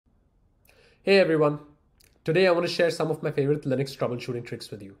Hey everyone! Today I want to share some of my favorite Linux troubleshooting tricks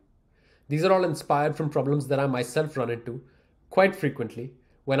with you. These are all inspired from problems that I myself run into quite frequently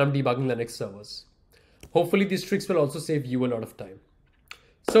when I'm debugging Linux servers. Hopefully these tricks will also save you a lot of time.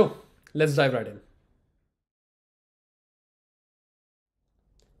 So let's dive right in.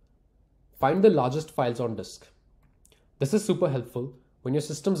 Find the largest files on disk. This is super helpful when your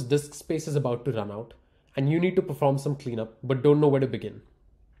system's disk space is about to run out and you need to perform some cleanup but don't know where to begin.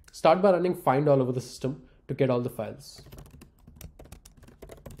 Start by running find all over the system to get all the files.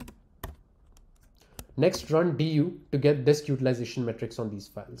 Next, run du to get disk utilization metrics on these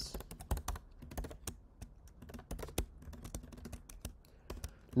files.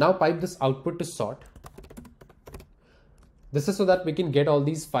 Now pipe this output to sort. This is so that we can get all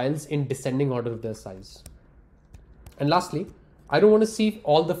these files in descending order of their size. And lastly, I don't want to see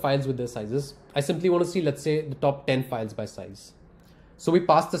all the files with their sizes. I simply want to see, let's say, the top 10 files by size. So we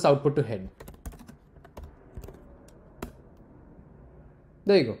pass this output to head.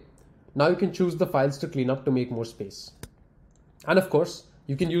 There you go. Now you can choose the files to clean up to make more space. And of course,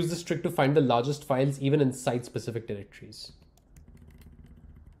 you can use this trick to find the largest files even inside specific directories.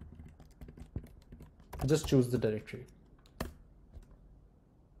 Just choose the directory.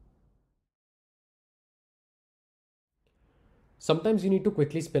 Sometimes you need to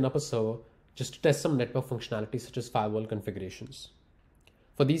quickly spin up a server just to test some network functionality such as firewall configurations.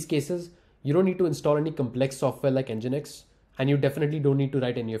 For these cases, you don't need to install any complex software like Nginx, and you definitely don't need to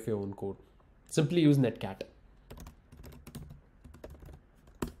write any of your own code. Simply use netcat.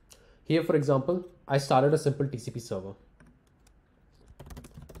 Here, for example, I started a simple TCP server.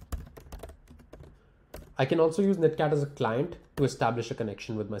 I can also use netcat as a client to establish a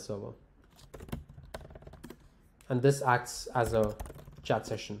connection with my server. And this acts as a chat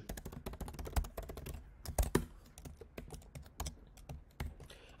session.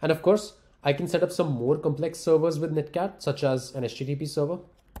 And of course, I can set up some more complex servers with netcat, such as an HTTP server.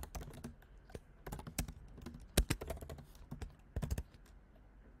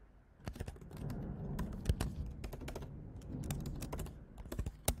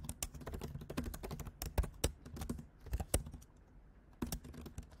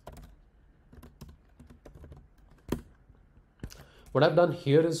 What I've done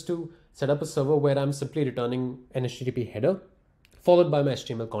here is to set up a server where I'm simply returning an HTTP header followed by my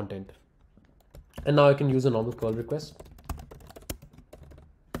HTML content. And now I can use a normal curl request.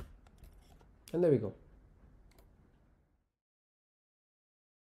 And there we go.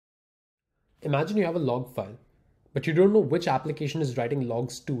 Imagine you have a log file, but you don't know which application is writing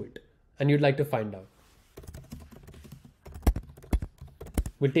logs to it, and you'd like to find out.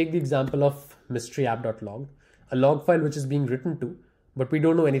 We'll take the example of mysteryapp.log, a log file which is being written to, but we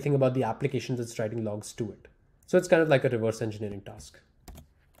don't know anything about the application that's writing logs to it. So it's kind of like a reverse engineering task.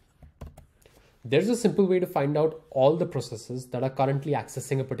 There's a simple way to find out all the processes that are currently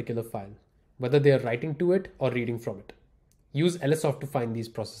accessing a particular file, whether they are writing to it or reading from it. Use lsoft to find these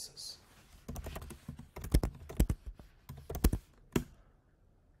processes.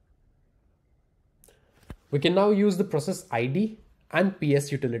 We can now use the process ID and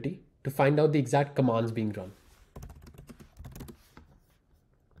PS utility to find out the exact commands being run.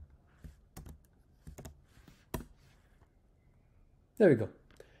 There we go.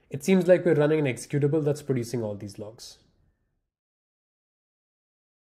 It seems like we're running an executable that's producing all these logs.